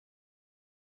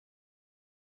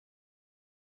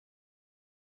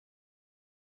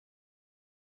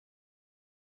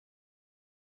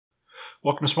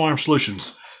Welcome to Small Arms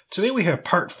Solutions. Today we have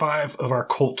part 5 of our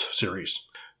Colt series.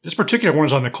 This particular one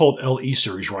is on the Colt LE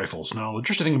series rifles. Now, the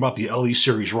interesting thing about the LE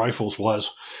series rifles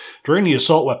was during the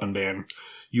assault weapon ban,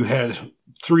 you had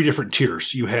 3 different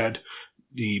tiers. You had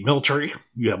the military,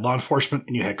 you had law enforcement,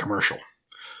 and you had commercial.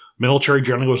 Military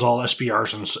generally was all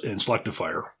SBRs and selective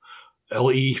fire.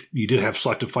 LE, you did have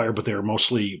selective fire, but they were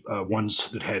mostly ones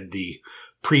that had the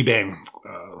pre-ban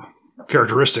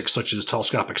characteristics such as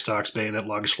telescopic stocks, bayonet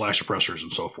lugs, flash suppressors,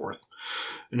 and so forth.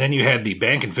 And then you had the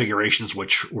ban configurations,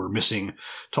 which were missing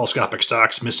telescopic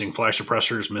stocks, missing flash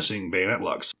suppressors, missing bayonet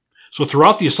lugs. So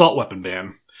throughout the assault weapon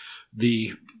ban,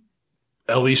 the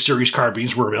LE series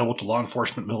carbines were available to law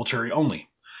enforcement, military only.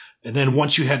 And then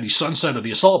once you had the sunset of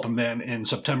the assault weapon ban in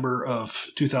September of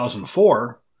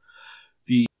 2004,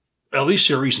 the LE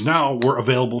series now were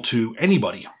available to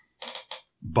anybody.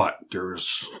 But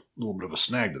there's a little bit of a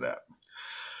snag to that.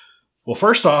 Well,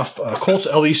 first off, Colt's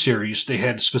LE series, they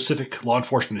had specific law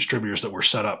enforcement distributors that were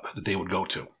set up that they would go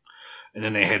to. And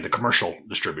then they had the commercial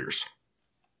distributors.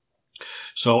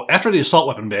 So after the assault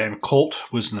weapon ban, Colt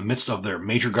was in the midst of their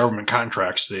major government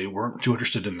contracts. They weren't too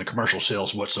interested in the commercial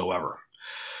sales whatsoever.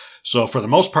 So for the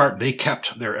most part, they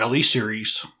kept their LE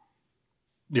series,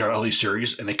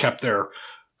 and they kept their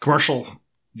commercial,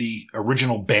 the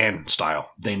original ban style.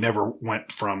 They never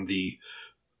went from the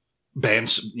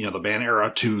bans, the ban era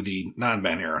to the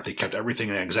non-ban era. They kept everything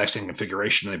in the exact same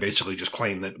configuration, and they basically just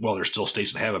claimed that, well, there's still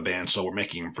states that have a ban, so we're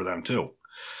making them for them too.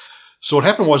 So what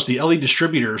happened was the LE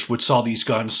distributors would sell these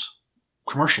guns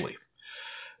commercially.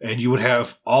 And you would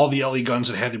have all the LE guns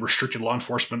that had the restricted law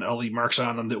enforcement LE marks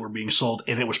on them that were being sold,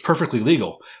 and it was perfectly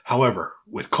legal. However,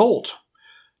 with Colt,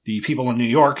 the people in New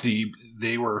York,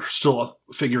 they were still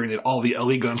figuring that all the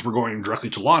LE guns were going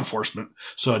directly to law enforcement,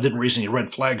 so it didn't raise any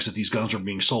red flags that these guns were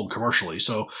being sold commercially.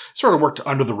 So it sort of worked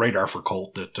under the radar for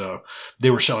Colt that they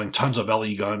were selling tons of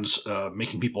LE guns,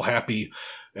 making people happy,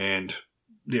 and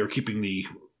they were keeping the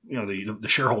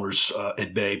shareholders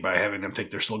at bay by having them think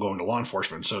they're still going to law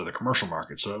enforcement instead of the commercial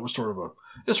market. So it was sort of a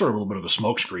little bit of a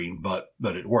smokescreen, but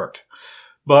it worked.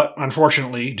 But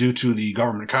unfortunately, due to the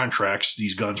government contracts,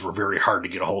 these guns were very hard to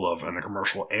get a hold of in the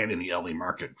commercial and in the LE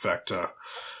market. In fact,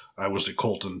 I was at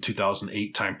Colt in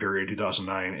 2008 time period,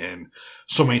 2009, and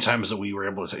so many times that we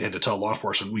had to tell law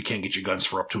enforcement, we can't get you guns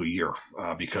for up to a year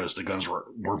because the guns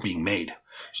weren't being made,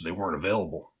 so they weren't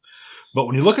available. But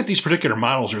when you look at these particular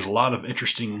models, there's a lot of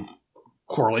interesting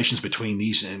correlations between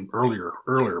these and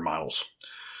earlier models.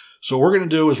 So what we're going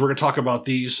to do is we're going to talk about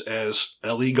these as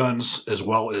LE guns as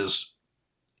well as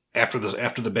after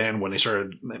the ban when they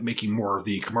started making more of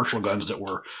the commercial guns that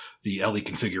were the LE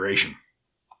configuration.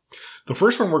 The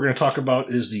first one we're going to talk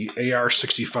about is the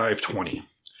AR-6520.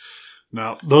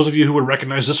 Now, those of you who would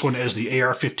recognize this one as the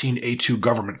AR-15A2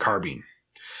 government carbine.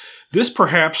 This,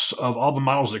 perhaps, of all the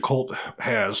models that Colt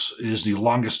has, is the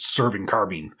longest serving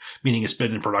carbine, meaning it's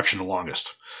been in production the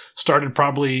longest. Started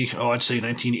probably, I'd say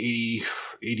 1980,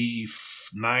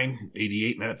 89,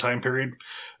 88 in that time period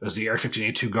as the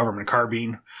AR-15A2 government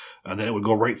carbine. And then it would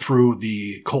go right through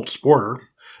the Colt Sporter.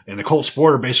 And the Colt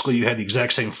Sporter, basically, you had the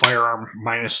exact same firearm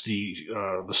minus the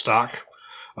stock.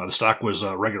 The stock was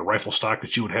a regular rifle stock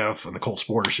that you would have in the Colt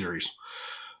Sporter series.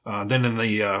 Then in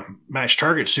the Match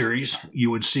Target series, you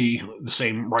would see the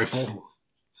same rifle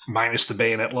minus the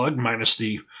bayonet lug, minus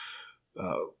the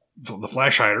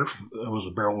flash hider.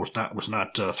 The barrel was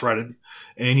not threaded,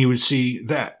 and you would see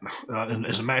that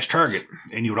as a match target.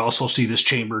 And you would also see this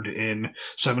chambered in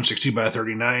 7.62 by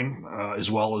 39,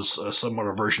 as well as somewhat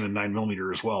a version in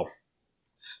 9mm as well.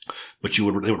 But they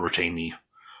would retain the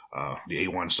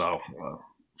A1 style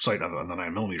sight on the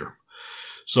 9mm.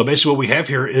 So basically, what we have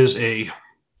here is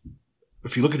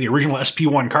if you look at the original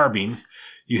SP1 carbine,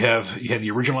 you had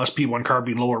the original SP1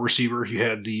 carbine lower receiver. You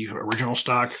had the original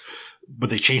stock.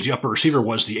 But they changed the upper receiver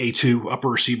was the A2 upper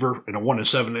receiver and a 1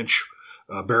 7-inch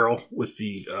barrel with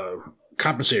the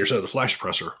compensator instead of the flash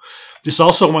suppressor. This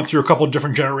also went through a couple of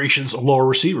different generations of lower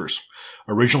receivers.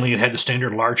 Originally, it had the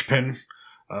standard large pin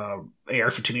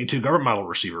AR-15A2 government model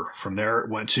receiver. From there,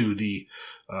 it went to the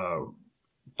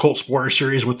Colt Sporter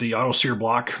series with the auto sear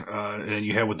block, and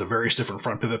you had with the various different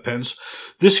front pivot pins.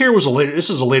 This is a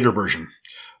later version.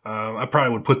 I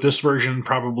probably would put this version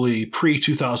probably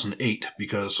pre-2008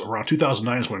 because around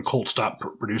 2009 is when Colt stopped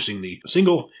producing the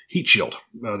single heat shield.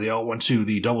 They all went to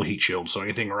the double heat shield, so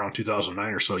anything around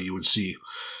 2009 or so you would see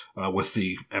with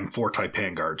the M4 type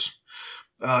handguards.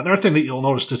 Another thing that you'll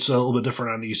notice that's a little bit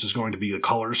different on these is going to be the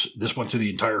colors. This went through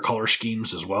the entire color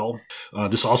schemes as well.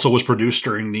 This also was produced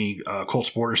during the Colt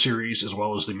Sporter series as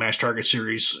well as the Match Target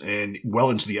series and well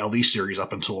into the LE series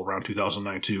up until around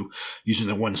 2009 too, using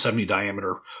the 170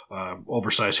 diameter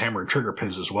oversized hammer and trigger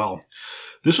pins as well.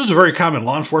 This was a very common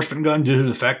law enforcement gun due to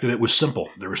the fact that it was simple.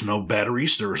 There was no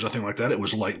batteries. There was nothing like that. It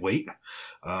was lightweight.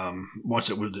 Once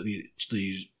it was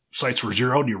the sights were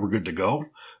zeroed, you were good to go.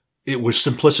 It was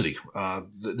simplicity.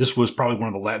 This was probably one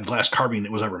of the last carbine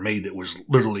that was ever made that was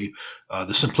literally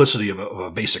the simplicity of a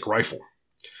basic rifle.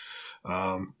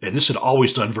 And this had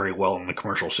always done very well in the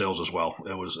commercial sales as well.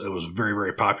 It was very,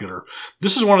 very popular.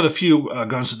 This is one of the few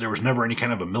guns that there was never any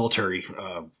kind of a military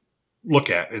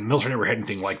look at, and the military never had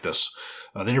anything like this.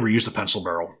 They never used a pencil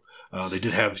barrel. They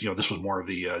did have, this was more of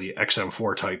the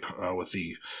XM4 type with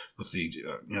the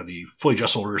fully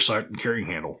adjustable rear sight and carrying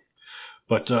handle.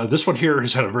 But this one here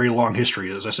has had a very long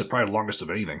history. As I said, probably the longest of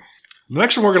anything. The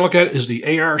next one we're going to look at is the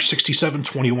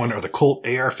AR-6721, or the Colt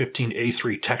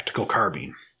AR-15A3 Tactical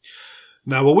Carbine.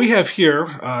 Now, what we have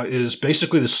here is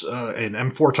basically this an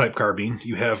M4 type carbine.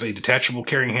 You have a detachable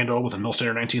carrying handle with a mil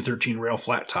standard 1913 rail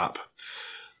flat top.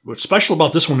 What's special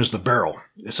about this one is the barrel.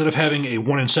 Instead of having a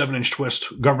 1 7-inch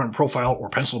twist government profile or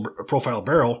pencil profile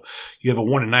barrel, you have a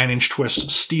 1 9-inch twist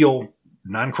steel,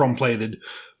 non-chrome plated,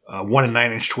 1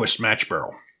 9-inch twist match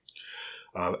barrel.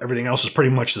 Everything else is pretty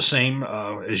much the same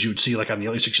as you would see like on the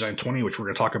LE6920, which we're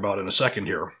going to talk about in a second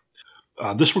here.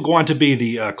 This would go on to be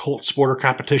the Colt Sporter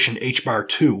Competition H-Bar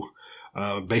 2,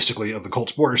 basically of the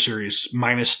Colt Sporter series,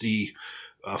 minus the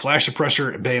flash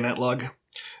suppressor and bayonet lug,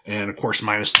 and of course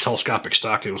minus the telescopic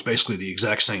stock. It was basically the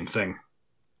exact same thing.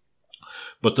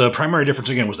 But the primary difference,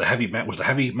 again, was the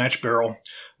heavy match barrel.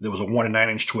 There was a 1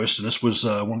 9-inch twist, and this was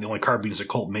one of the only carbines that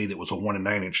Colt made that was a 1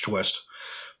 9-inch twist.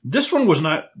 This one was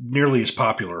not nearly as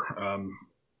popular.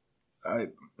 I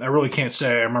really can't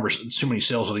say I remember too many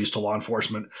sales of these to law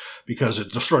enforcement because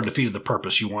it just sort of defeated the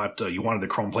purpose. You wanted the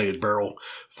chrome-plated barrel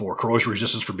for corrosion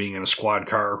resistance for being in a squad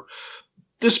car.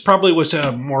 This probably was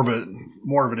more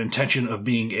of an intention of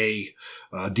being a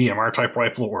DMR type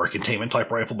rifle or a containment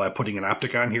type rifle by putting an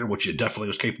optic on here, which it definitely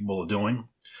was capable of doing.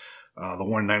 The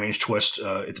 1 9-inch twist,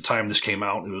 at the time this came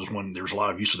out, it was when there was a lot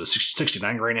of use of the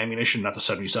 69 grain ammunition, not the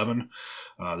 77.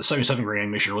 The 77 grain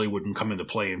ammunition really wouldn't come into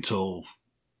play until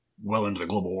well into the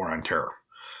global war on terror.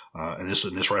 And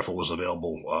this rifle was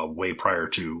available way prior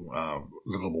to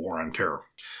the global war on terror.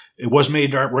 It was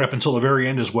made right up until the very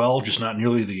end as well, just not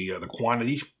nearly the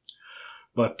quantity.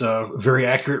 But very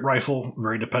accurate rifle,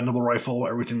 very dependable rifle,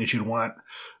 everything that you'd want.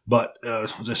 But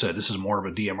as I said, this is more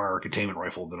of a DMR or containment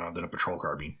rifle than a patrol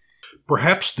carbine.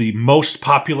 Perhaps the most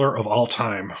popular of all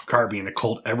time carbine that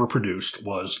Colt ever produced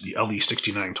was the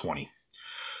LE6920.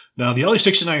 Now, the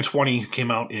LE6920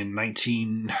 came out in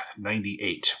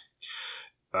 1998.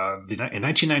 In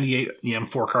 1998, the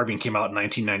M4 carbine came out in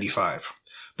 1995.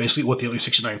 Basically, what the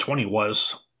LE6920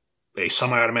 was a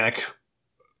semi-automatic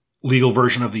legal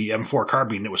version of the M4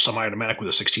 carbine that was semi-automatic with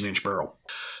a 16-inch barrel.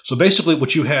 So basically,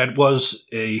 what you had was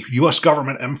a U.S.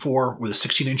 government M4 with a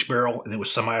 16-inch barrel, and it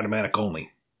was semi-automatic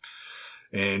only.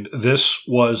 And this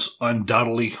was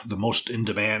undoubtedly the most in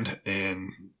demand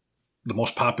and the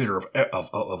most popular of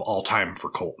all time for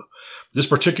Colt. This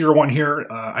particular one here,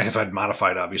 I have had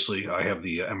modified, obviously. I have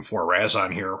the M4 Raz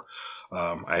on here.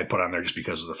 I had put on there just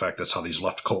because of the fact that's how these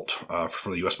left Colt for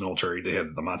the U.S. military. They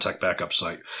had the Montec backup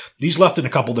sight. These left in a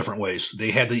couple different ways.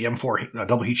 They had the M4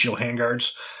 double heat shield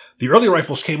handguards. The early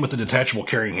rifles came with a detachable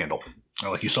carrying handle,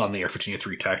 like you saw in the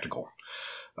AR-15A3 Tactical.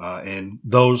 And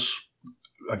those,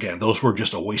 again, those were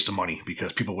just a waste of money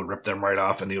because people would rip them right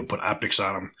off and they would put optics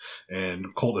on them.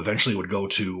 And Colt eventually would go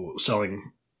to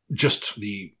selling just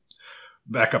the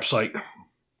backup sight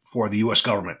for the U.S.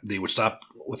 government. They would stop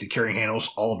with the carrying handles.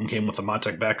 All of them came with the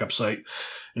Montec backup sight.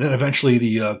 And then eventually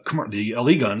the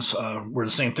LE guns were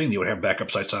the same thing. They would have backup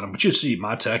sights on them. But you'd see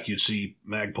Montec, you'd see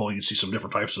Magpul, you'd see some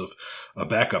different types of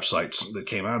backup sights that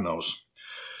came on those.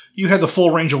 You had the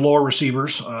full range of lower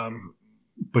receivers,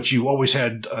 but you always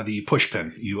had the push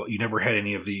pin. You never had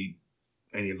any of the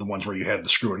ones where you had the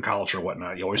screw and collet or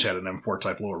whatnot. You always had an M4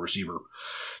 type lower receiver.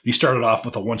 You started off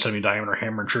with a 170 diameter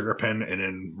hammer and trigger pin, and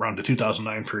then around the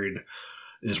 2009 period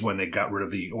is when they got rid of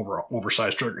the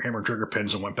oversized hammer and trigger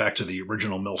pins and went back to the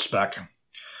original mil spec.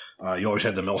 You always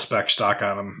had the mil spec stock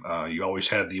on them. You always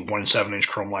had the 1 7-inch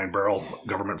chrome line barrel,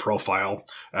 government profile,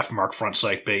 F-mark front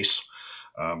sight base.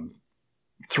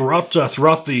 Throughout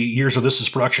the years of this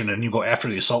production, and you go after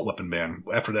the assault weapon ban,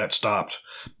 after that stopped,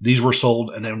 these were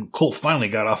sold, and then Colt finally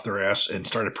got off their ass and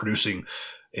started producing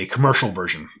a commercial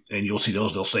version. And you'll see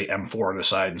those, they'll say M4 on the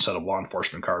side instead of law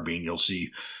enforcement carbine. You'll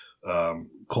see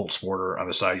Colt Sporter on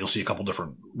the side. You'll see a couple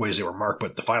different ways they were marked,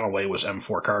 but the final way was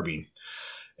M4 carbine.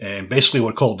 And basically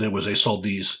what Colt did was they sold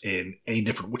these in any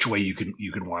different which way you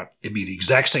could want. It'd be the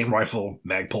exact same rifle,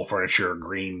 Magpul furniture,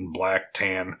 green, black,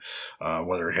 tan,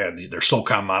 whether it had their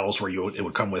SOCOM models where it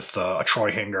would come with a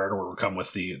Troy handguard, or it would come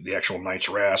with the actual Knight's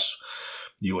RAS.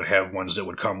 You would have ones that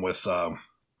would come with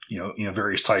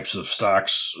various types of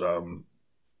stocks.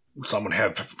 Some would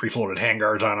have pre-floated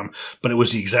handguards on them, but it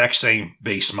was the exact same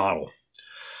base model.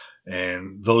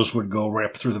 And those would go right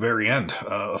up through the very end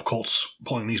of Colt's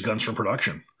pulling these guns from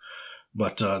production.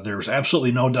 But there's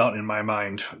absolutely no doubt in my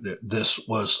mind that this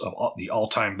was the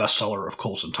all-time bestseller of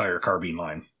Colt's entire carbine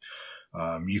line.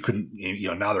 Now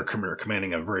they're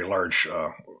commanding a very large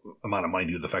amount of money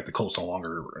due to the fact that Colt's no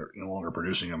longer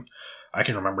producing them. I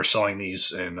can remember selling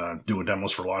these and doing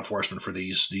demos for law enforcement for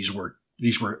these. These were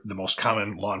the most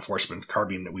common law enforcement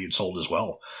carbine that we had sold as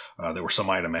well. They were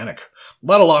semi-automatic. A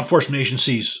lot of law enforcement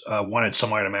agencies wanted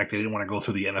semi-automatic. They didn't want to go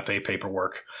through the NFA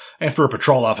paperwork. And for a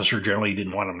patrol officer, generally, you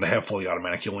didn't want them to have fully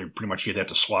automatic. You only pretty much get that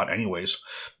to SWAT anyways.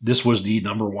 This was the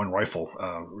 #1 rifle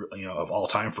of all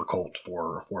time for Colt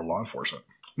for law enforcement.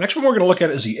 Next one we're going to look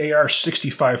at is the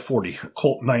AR-6540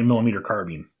 Colt 9mm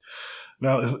carbine.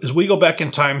 Now, as we go back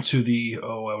in time to the,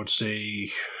 I would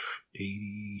say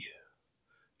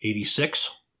 86,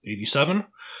 87,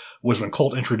 was when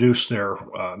Colt introduced their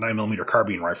 9mm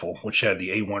carbine rifle, which had the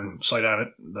A1 sight on it,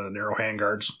 the narrow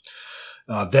handguards.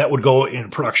 That would go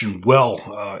in production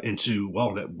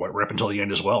right up until the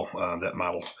end as well, that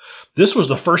model. This was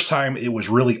the first time it was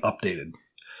really updated.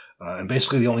 And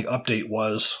basically the only update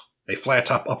was a flat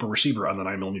top upper receiver on the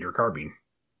 9mm carbine.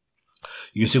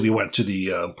 You can see we went to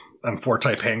the M4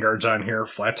 type handguards on here.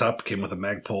 Flat top came with a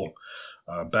Magpul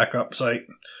backup sight.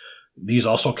 These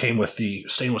also came with the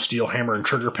stainless steel hammer and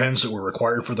trigger pins that were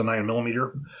required for the 9mm.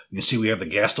 You can see we have the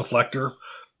gas deflector.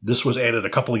 This was added a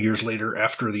couple of years later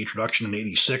after the introduction in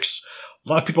 '86. A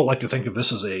lot of people like to think of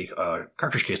this as a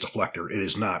cartridge case deflector. It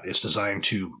is not. It's designed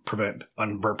to prevent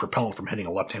unburnt propellant from hitting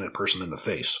a left-handed person in the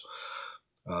face.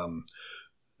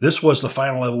 This was the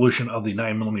final evolution of the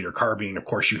 9mm carbine. Of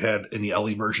course, you had in the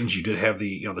LE versions, you did have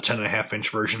the 10.5-inch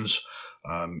versions.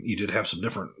 You did have some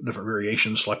different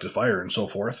variations, selected fire, and so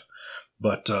forth.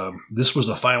 But this was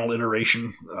the final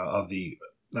iteration of the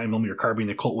 9mm carbine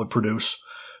that Colt would produce.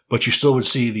 But you still would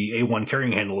see the A1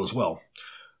 carrying handle as well.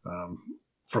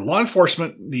 For law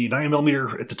enforcement, the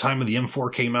 9mm at the time of the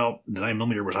M4 came out, the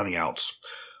 9mm was on the outs.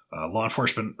 Law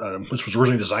enforcement, this was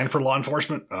originally designed for law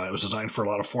enforcement. It was designed for a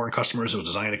lot of foreign customers. It was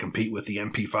designed to compete with the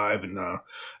MP5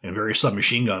 and various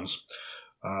submachine guns.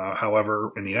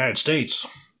 However, in the United States,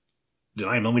 the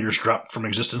 9mm dropped from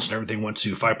existence and everything went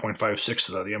to 5.56,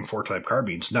 the M4 type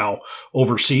carbines. Now,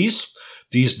 overseas,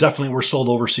 these definitely were sold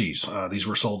overseas. These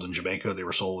were sold in Jamaica. They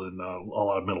were sold in a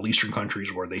lot of Middle Eastern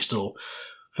countries where they still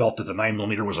felt that the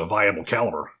 9mm was a viable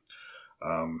caliber.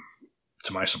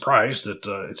 To my surprise, that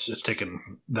it's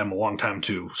taken them a long time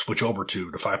to switch over to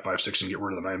the 5.56 and get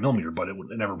rid of the 9mm, but it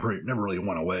never really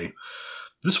went away.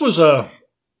 This was I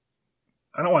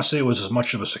don't want to say it was as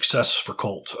much of a success for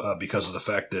Colt because of the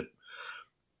fact that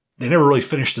they never really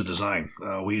finished the design.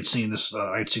 We had seen this.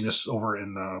 I had seen this over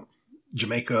in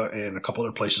Jamaica and a couple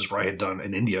other places where I had done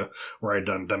in India, where I had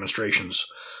done demonstrations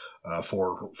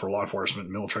for law enforcement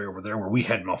and military over there, where we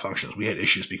had malfunctions. We had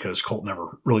issues because Colt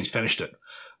never really finished it.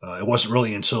 It wasn't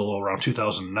really until around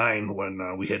 2009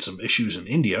 when we had some issues in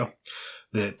India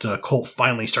that Colt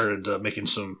finally started making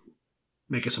some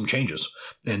changes.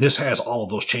 And this has all of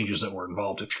those changes that were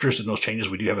involved. If you're interested in those changes,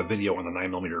 we do have a video on the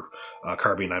 9mm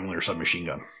carbine 9mm submachine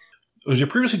gun. As we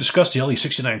previously discussed, the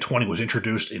LE6920 was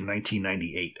introduced in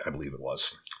 1998, I believe it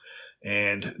was.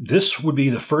 And this would be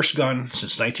the first gun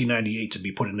since 1998 to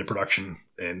be put into production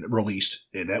and released,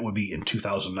 and that would be in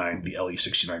 2009, the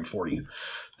LE6940,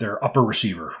 their upper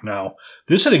receiver. Now,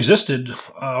 this had existed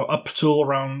up till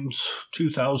around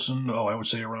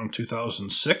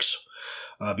 2006,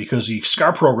 because the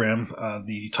SCAR program,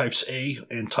 the Types A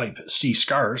and Type C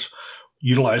SCARs,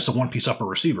 utilized the one-piece upper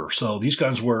receiver. So these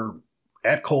guns were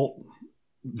at Colt,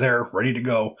 there, ready to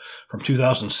go from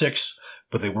 2006,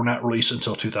 but they were not released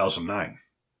until 2009.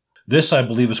 This, I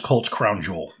believe, is Colt's crown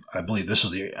jewel. I believe this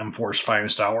is the M4's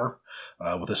finest hour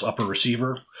with this upper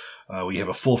receiver. We have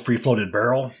a full free-floated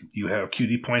barrel. You have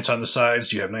QD points on the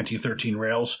sides. You have 1913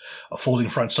 rails, a folding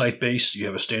front sight base. You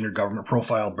have a standard government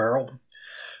profile barrel.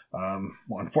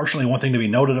 Unfortunately, one thing to be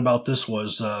noted about this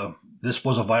was a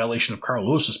violation of Carl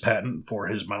Lewis's patent for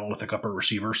his monolithic upper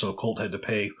receiver, so Colt had to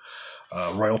pay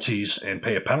royalties and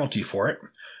pay a penalty for it.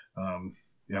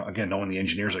 Again, knowing the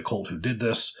engineers at Colt who did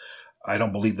this, I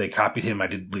don't believe they copied him. I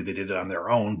did believe they did it on their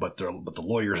own, but the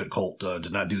lawyers at Colt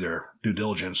did not do their due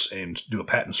diligence and do a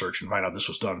patent search and find out this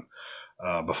was done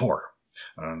before.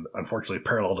 Unfortunately,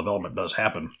 parallel development does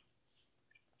happen.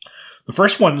 The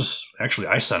first ones, actually,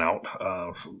 I sent out,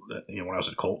 when I was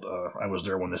at Colt. I was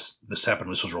there when this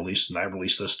happened. This was released, and I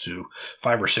released this to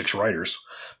 5 or 6 writers.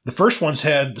 The first ones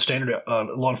had the standard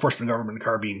law enforcement government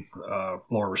carbine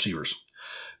lower receivers.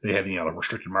 They had the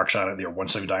restricted marks on it. They were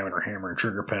 170 diameter hammer and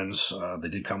trigger pins. They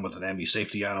did come with an ambi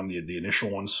safety on them, the initial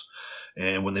ones.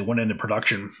 And when they went into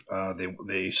production,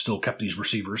 they still kept these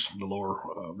receivers, the lower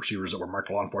receivers that were marked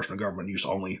law enforcement government use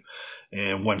only.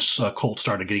 And once Colt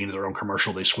started getting into their own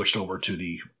commercial, they switched over to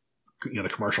the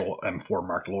commercial M4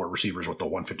 marked lower receivers with the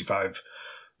 155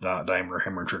 diameter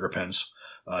hammer and trigger pins.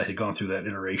 It had gone through that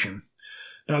iteration.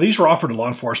 Now, these were offered to law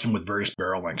enforcement with various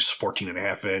barrel lengths,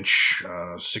 14.5 inch,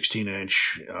 16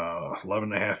 inch,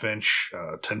 11.5 inch,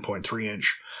 10.3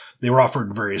 inch. They were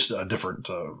offered various different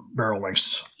barrel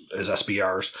lengths as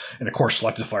SBRs, and of course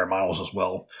selected fire models as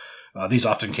well. These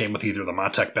often came with either the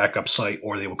Montec backup sight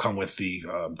or they would come with the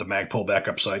Magpul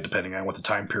backup sight, depending on what the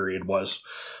time period was.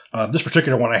 This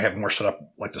particular one I have more set up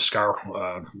like the SCAR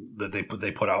that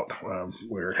they put out,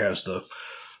 where it has the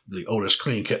Otis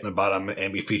cleaning kit in the bottom,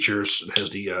 ambi features. It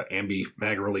has the ambi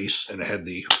mag release, and it had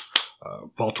the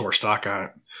Valtor stock on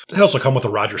it. It also come with a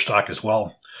Roger stock as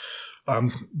well.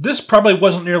 This probably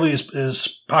wasn't nearly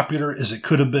as popular as it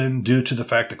could have been due to the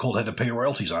fact that Colt had to pay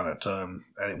royalties on it.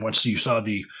 And once you saw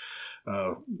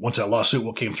once that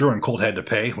lawsuit came through and Colt had to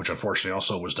pay, which unfortunately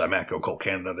also was Dymaco, Colt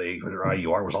Canada, their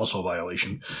IUR was also a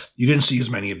violation. You didn't see as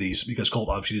many of these because Colt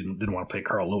obviously didn't want to pay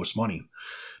Carl Lewis money.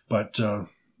 But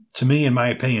to me, in my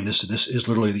opinion, this is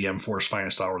literally the M4's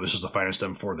finest hour. This is the finest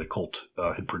M4 that Colt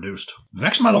had produced. The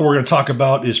next model we're going to talk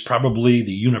about is probably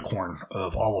the unicorn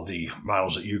of all of the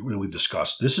models that we've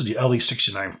discussed. This is the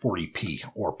LE6940P,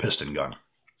 or piston gun.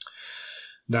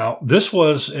 Now, this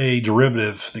was a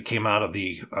derivative that came out of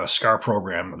the SCAR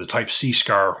program. The Type C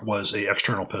SCAR was an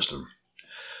external piston.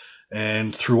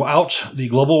 And throughout the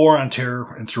global war on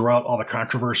terror and throughout all the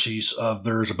controversies of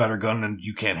there's a better gun and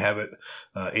you can't have it,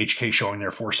 HK showing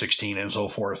their 416 and so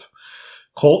forth,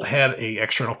 Colt had an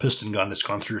external piston gun that's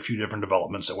gone through a few different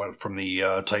developments. It went from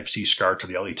the Type C SCAR to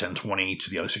the LE1020 to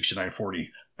the LE6940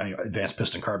 advanced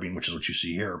piston carbine, which is what you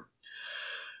see here.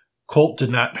 Colt did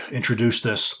not introduce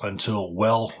this until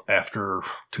well after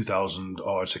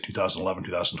 2011,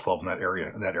 2012, in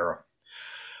that era.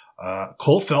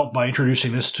 Colt felt by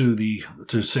introducing this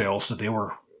to sales that they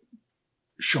were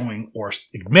showing or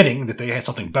admitting that they had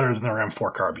something better than their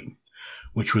M4 carbine,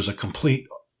 which was a complete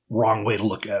wrong way to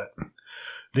look at it.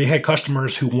 They had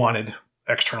customers who wanted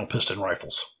external piston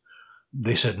rifles.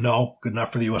 They said, no, good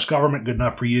enough for the U.S. government, good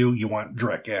enough for you, you want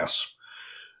direct gas.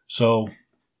 So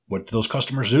what did those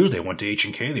customers do? They went to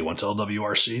H&K, they went to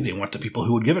LWRC, they went to people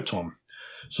who would give it to them.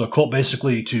 So Colt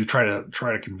basically, to try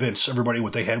to convince everybody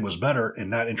what they had was better and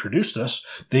not introduce this,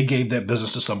 they gave that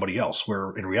business to somebody else,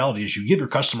 where in reality is you give your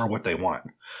customer what they want.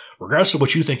 Regardless of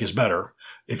what you think is better,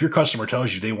 if your customer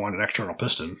tells you they want an external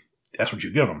piston, that's what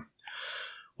you give them.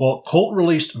 Well, Colt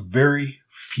released very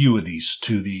few of these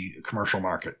to the commercial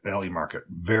market, LE market.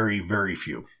 Very, very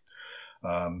few.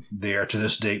 They are to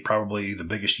this date probably the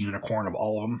biggest unicorn of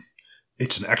all of them.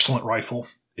 It's an excellent rifle.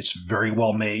 It's very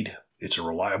well made. It's a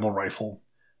reliable rifle.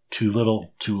 Too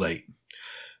little, too late.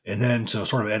 And then to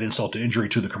sort of add insult to injury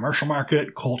to the commercial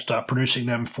market, Colt stopped producing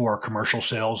them for commercial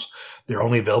sales. They're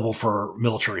only available for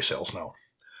military sales now.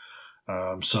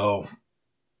 So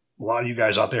a lot of you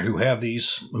guys out there who have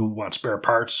these, who want spare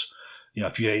parts,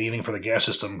 if you have anything for the gas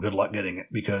system, good luck getting it,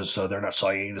 because they're not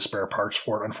selling any of the spare parts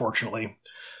for it, unfortunately.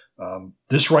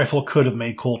 This rifle could have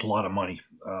made Colt a lot of money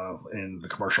in the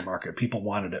commercial market. People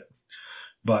wanted it.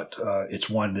 But it's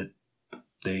one that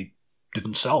they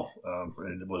didn't sell.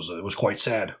 And it was quite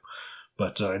sad.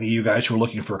 But any of you guys who are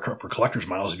looking for collector's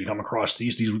models, if you come across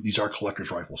these are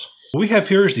collector's rifles. What we have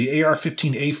here is the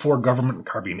AR-15A4 government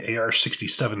carbine,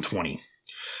 AR-6720.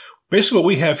 Basically what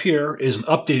we have here is an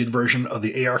updated version of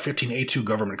the AR-15A2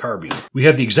 government carbine. We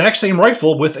have the exact same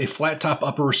rifle with a flat top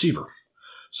upper receiver.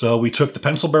 So we took the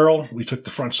pencil barrel, we took the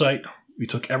front sight, we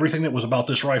took everything that was about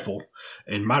this rifle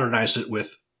and modernized it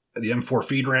with the M4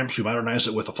 feed ramps. We modernized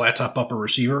it with a flat top upper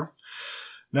receiver.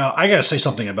 Now, I got to say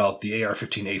something about the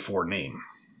AR-15A4 name.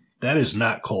 That is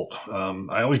not Colt.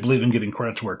 I always believe in giving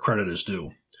credit to where credit is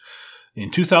due.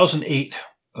 In 2008,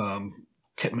 many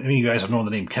of you guys have known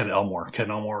the name Ken Elmore. Ken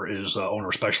Elmore is owner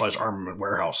of Specialized Armament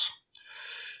Warehouse.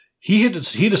 He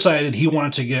decided he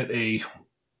wanted to get a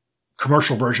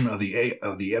commercial version of the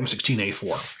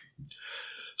M16A4.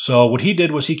 So what he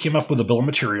did was he came up with a bill of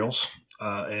materials.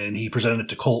 and he presented it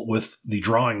to Colt with the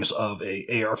drawings of a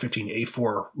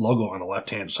AR-15A4 logo on the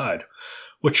left-hand side,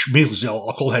 which basically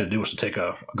all Colt had to do was to take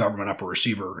a government upper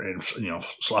receiver and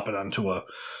slap it onto a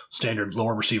standard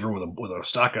lower receiver with a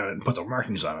stock on it and put the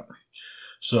markings on it.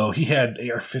 So he had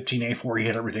AR-15A4, he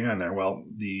had everything on there. Well,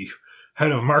 the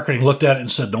head of marketing looked at it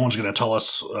and said, no one's going to tell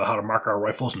us how to mark our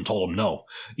rifles, and told him no.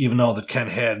 Even though that Ken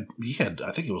had,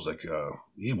 I think it was like,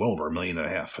 he had well over $1.5 million.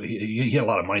 He had a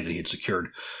lot of money that he had secured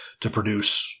to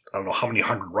produce, I don't know how many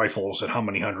hundred rifles and how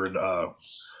many hundred of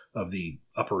the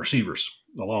upper receivers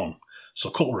alone. So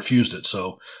Colt refused it.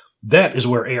 So that is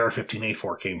where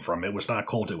AR-15A4 came from. It was not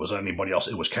Colt, it was anybody else,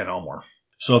 it was Ken Elmore.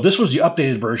 So this was the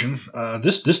updated version.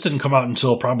 This didn't come out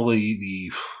until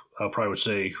probably I probably would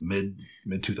say mid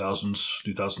 2000s,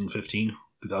 2015,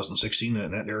 2016,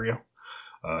 in that area.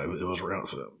 It was around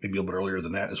maybe a little bit earlier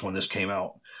than that is when this came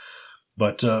out.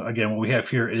 But again, what we have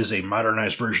here is a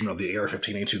modernized version of the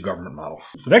AR-15A2 government model.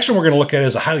 The next one we're going to look at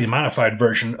is a highly modified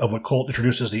version of what Colt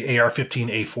introduces, the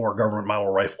AR-15A4 government model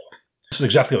rifle. This is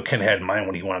exactly what Ken had in mind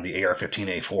when he wanted the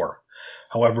AR-15A4.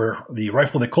 However, the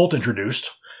rifle that Colt introduced,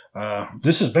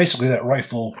 this is basically that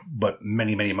rifle, but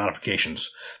many, many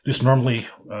modifications. This normally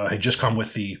had just come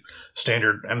with the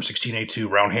standard M16A2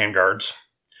 round handguards.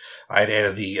 I had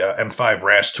added the M5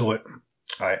 RAS to it.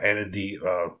 I added the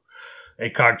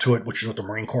ACOG to it, which is what the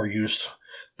Marine Corps used.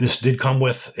 This did come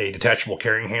with a detachable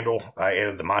carrying handle. I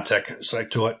added the Montec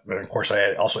sight to it, and of course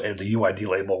I also added the UID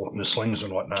label and the slings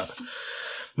and whatnot.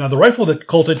 Now, the rifle that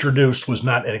Colt introduced was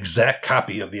not an exact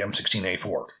copy of the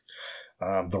M16A4.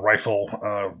 The rifle,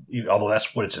 although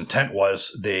that's what its intent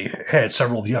was, they had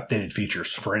several of the updated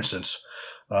features. For instance,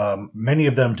 many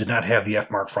of them did not have the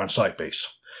F-mark front sight base.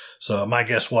 So my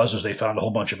guess was they found a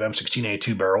whole bunch of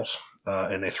M16A2 barrels,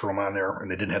 and they threw them on there,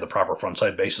 and they didn't have the proper front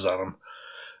sight bases on them.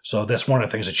 So that's one of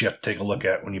the things that you have to take a look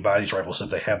at when you buy these rifles, if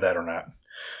they have that or not.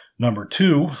 Number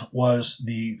two was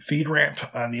the feed ramp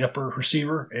on the upper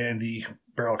receiver and the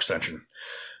barrel extension.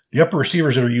 The upper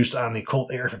receivers that are used on the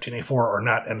Colt AR-15A4 are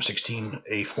not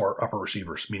M16A4 upper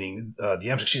receivers, meaning the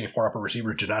M16A4 upper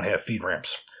receivers do not have feed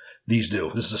ramps. These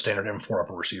do. This is a standard M4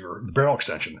 upper receiver. The barrel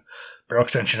extension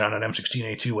on an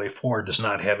M16A2A4 does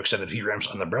not have extended feed ramps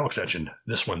on the barrel extension.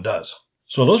 This one does.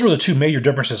 So those were the two major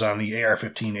differences on the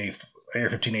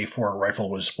AR-15A4 rifle.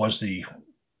 Was the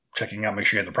checking out, make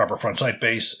sure you had the proper front sight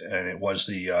base, and it was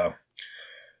the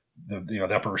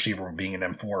upper receiver being an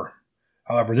M4.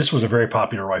 However, this was a very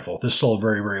popular rifle. This sold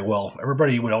very, very well.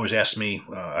 Everybody would always ask me,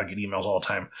 I get emails all the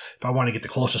time, if I want to get the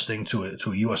closest thing to a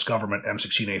U.S. government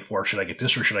M16A4, should I get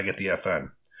this or should I get the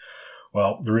FN?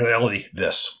 Well, the reality,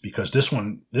 because this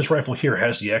rifle here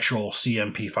has the actual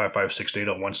CMP 556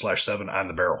 data 1/7 on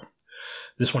the barrel.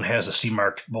 This one has a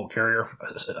C-marked bolt carrier,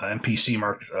 MP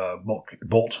C-marked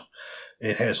bolt.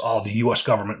 It has all the U.S.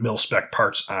 government mil-spec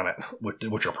parts on it,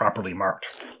 which are properly marked.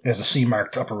 It has a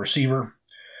C-marked upper receiver.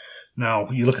 Now,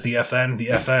 you look at the FN. The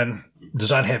FN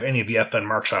does not have any of the FN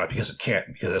marks on it because it can't,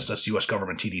 because that's U.S.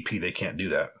 government TDP. They can't do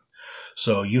that.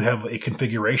 So you have a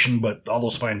configuration, but all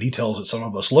those fine details that some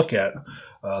of us look at,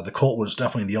 the Colt was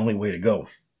definitely the only way to go.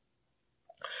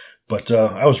 But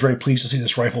I was very pleased to see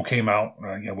this rifle came out.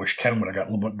 I wish Ken would have got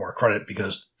a little bit more credit,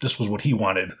 because this was what he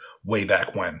wanted way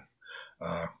back when.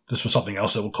 This was something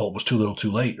else that Colt was too little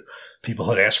too late. People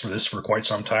had asked for this for quite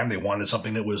some time. They wanted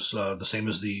something that was the same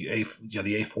as the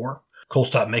A4. Colt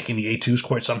stopped making the A2s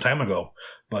quite some time ago,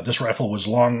 but this rifle was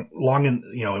long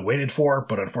and waited for,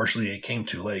 but unfortunately it came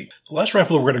too late. The last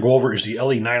rifle that we're going to go over is the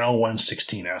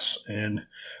LE90116S, and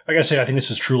like I say, I think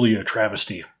this is truly a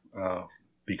travesty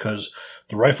because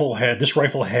this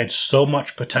rifle had so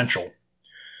much potential,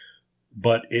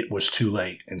 but it was too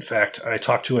late. In fact, I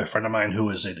talked to a friend of mine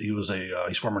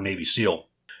he's former Navy SEAL,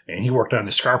 and he worked on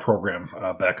the SCAR program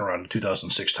back around the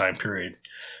 2006 time period.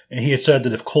 And he had said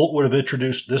that if Colt would have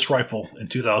introduced this rifle in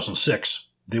 2006,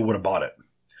 they would have bought it,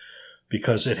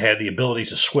 because it had the ability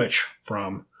to switch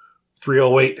from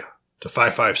 308 to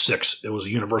 5.56. It was a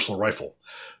universal rifle.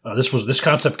 This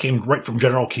concept came right from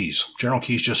General Keyes. General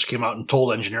Keyes just came out and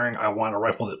told engineering, I want a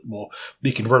rifle that will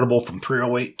be convertible from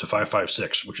 308 to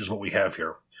 5.56, which is what we have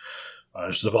here.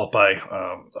 This was developed by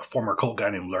a former Colt guy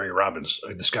named Larry Robbins.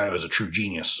 This guy was a true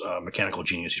genius, mechanical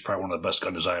genius. He's probably one of the best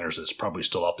gun designers that's probably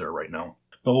still out there right now.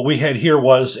 But what we had here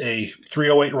was a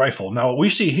 308 rifle. Now, what we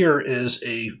see here is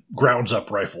a grounds-up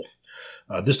rifle.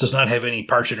 This does not have any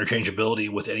parts interchangeability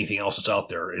with anything else that's out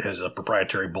there. It has a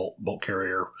proprietary bolt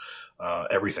carrier,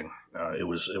 everything. It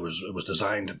was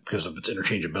designed because of its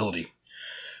interchangeability.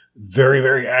 Very,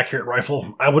 very accurate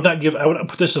rifle. I would not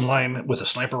put this in line with a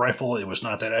sniper rifle. It was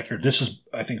not that accurate. This is,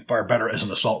 I think, far better as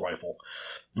an assault rifle.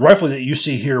 The rifle that you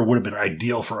see here would have been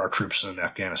ideal for our troops in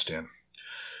Afghanistan.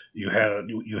 You had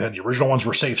the original ones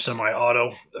were safe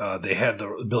semi-auto. They had the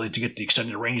ability to get the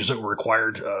extended ranges that were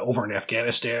required over in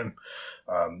Afghanistan.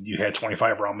 You had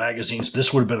 25-round magazines.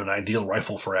 This would have been an ideal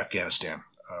rifle for Afghanistan,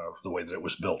 the way that it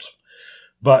was built.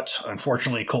 But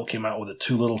unfortunately, Colt came out with it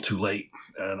too little, too late.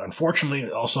 And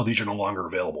unfortunately, also, these are no longer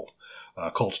available.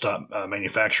 Colt stopped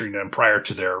manufacturing them prior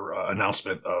to their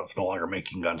announcement of no longer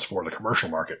making guns for the commercial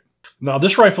market. Now,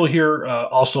 this rifle here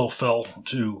also fell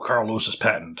to Carl Lewis's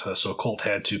patent, so Colt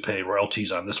had to pay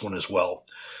royalties on this one as well.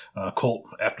 Colt,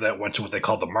 after that, went to what they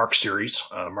called the Mark series.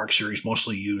 The Mark series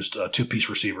mostly used two-piece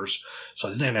receivers, so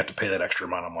they didn't have to pay that extra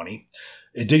amount of money.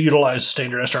 It did utilize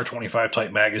standard SR-25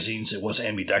 type magazines. It was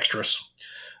ambidextrous.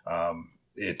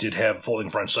 It did have folding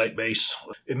front sight base.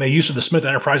 It made use of the Smith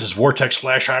Enterprises Vortex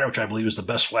flash hider, which I believe is the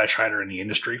best flash hider in the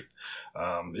industry.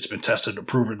 It's been tested and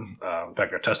proven. In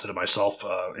fact, I tested it myself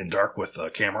in dark with a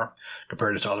camera.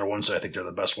 Compared it to other ones, I think they're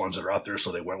the best ones that are out there,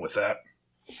 so they went with that.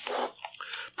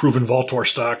 Proven Voltor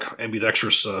stock,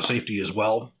 ambidextrous safety as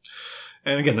well.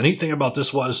 And again, the neat thing about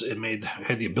this was it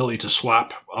had the ability to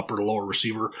swap upper to lower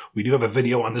receiver. We do have a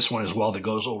video on this one as well that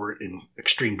goes over it in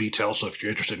extreme detail, so if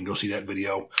you're interested, go see that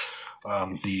video.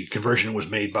 The conversion was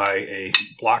made by a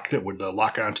block that would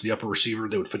lock onto the upper receiver.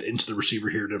 They would fit into the receiver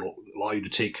here to allow you to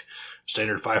take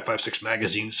standard 5.56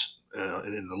 magazines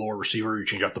in the lower receiver. You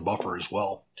change out the buffer as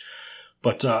well.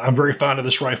 But I'm very fond of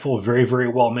this rifle. Very, very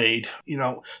well made. You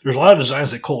know, there's a lot of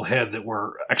designs that Colt had that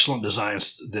were excellent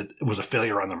designs that it was a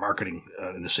failure on the marketing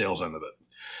and the sales end of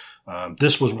it.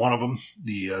 This was one of them.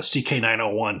 The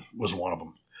CK901 was one of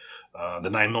them. The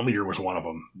 9mm was one of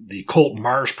them. The Colt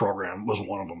Mars program was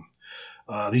one of them.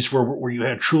 These were where you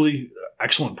had truly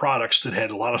excellent products that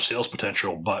had a lot of sales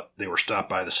potential, but they were stopped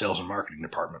by the sales and marketing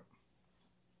department.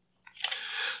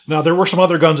 Now, there were some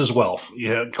other guns as well.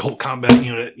 You had Colt Combat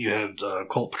Unit, you had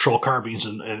Colt Patrol Carbines,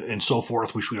 and so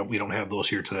forth, which we don't have those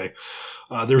here today.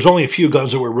 There's only a few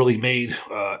guns that were really made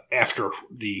after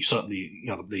the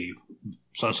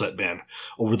sunset ban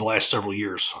over the last several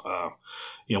years.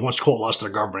 Once Colt lost their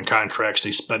government contracts,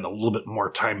 they spent a little bit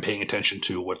more time paying attention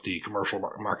to what the commercial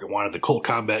market wanted. The Colt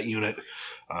Combat Unit,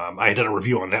 I did a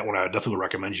review on that one. I definitely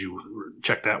recommend you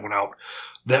check that one out.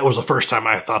 That was the first time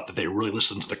I thought that they really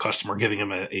listened to the customer, giving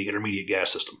them an intermediate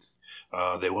gas system.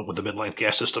 They went with the mid-length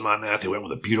gas system on that. They went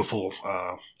with a beautiful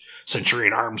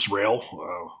Centurion Arms rail.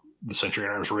 The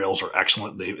Centurion Arms rails are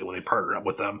excellent. When they partnered up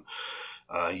with them,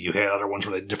 you had other ones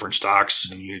where they had different stocks,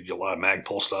 and you had a lot of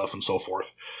Magpul stuff and so forth.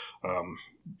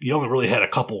 You only really had a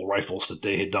couple rifles that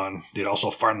they had done. They'd also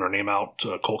farmed their name out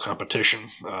to Colt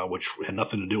Competition, which had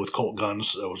nothing to do with Colt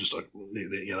guns. It was just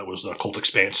that was the Colt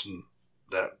Expanse and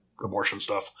that abortion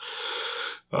stuff.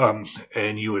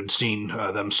 And you had seen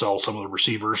them sell some of the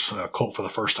receivers. Colt, for the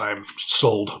first time,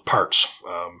 sold parts.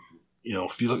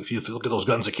 If you look at those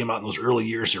guns that came out in those early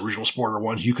years, the original Sporter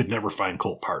ones, you could never find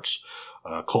Colt parts.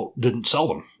 Colt didn't sell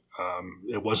them.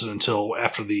 It wasn't until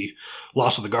after the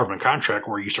loss of the government contract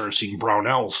where you started seeing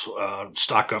Brownells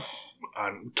stock up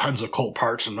on tons of Colt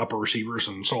parts and upper receivers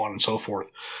and so on and so forth.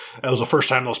 That was the first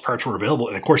time those parts were available.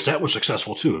 And, of course, that was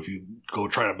successful, too. If you go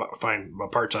try to find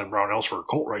parts on Brownells for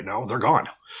Colt right now, they're gone.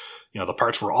 The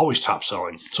parts were always top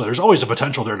selling. So there's always a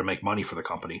potential there to make money for the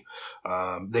company.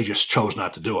 They just chose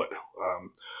not to do it.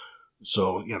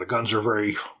 The guns are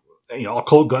very, all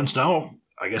Colt guns now,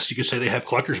 I guess you could say they have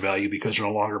collector's value because they're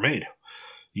no longer made.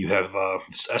 You have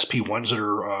SP1s that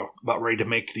are about ready to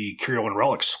make the Curio and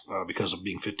Relics because of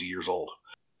being 50 years old.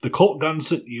 The Colt guns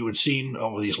that you had seen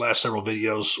over these last several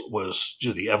videos was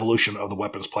the evolution of the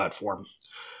weapons platform.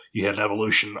 You had an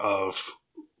evolution of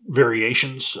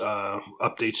variations,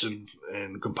 updates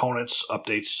and components,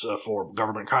 updates for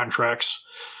government contracts,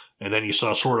 and then you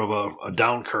saw sort of a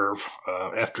down curve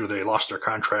after they lost their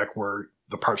contract where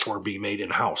the parts weren't being made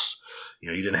in-house.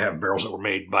 You didn't have barrels that were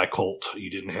made by Colt. You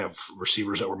didn't have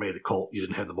receivers that were made at Colt. You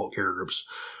didn't have the bolt carrier groups.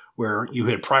 Where you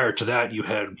had prior to that, you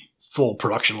had full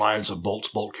production lines of bolts,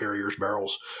 bolt carriers,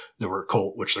 barrels that were at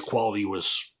Colt, which the quality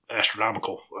was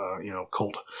astronomical.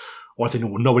 Colt. One thing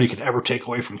that nobody can ever take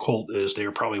away from Colt is they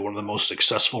are probably one of the most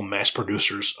successful mass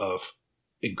producers of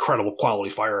incredible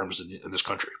quality firearms in this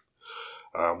country.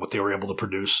 What they were able to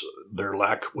produce, their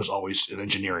lack was always in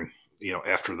engineering.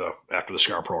 After the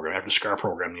SCAR program. After the SCAR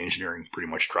program, the engineering pretty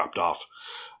much dropped off,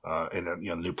 and then,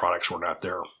 the new products were not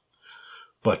there.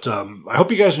 But I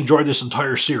hope you guys enjoyed this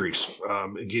entire series.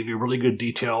 It gave you really good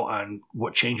detail on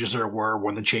what changes there were,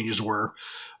 when the changes were,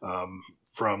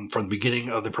 from the beginning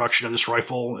of the production of this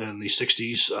rifle in the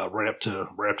 60s right up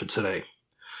to today.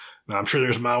 Now, I'm sure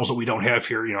there's models that we don't have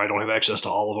here. I don't have access to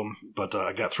all of them, but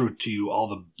I got through to you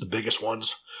all the biggest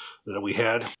ones that we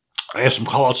had. I have some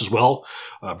callouts as well.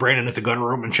 Brandon at the Gun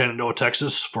Room in Shenandoah,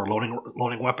 Texas, for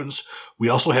loaning weapons. We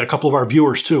also had a couple of our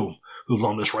viewers, too, who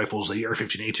loaned us rifles, the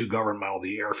AR-15A2 government model,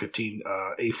 the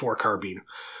AR-15A4 carbine.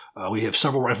 We have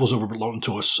several rifles over loaned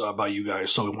to us by you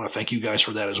guys, so we want to thank you guys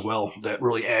for that as well. That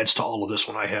really adds to all of this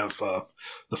when I have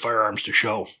the firearms to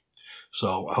show.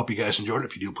 So I hope you guys enjoyed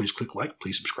it. If you do, please click like,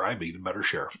 please subscribe, but even better,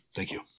 share. Thank you.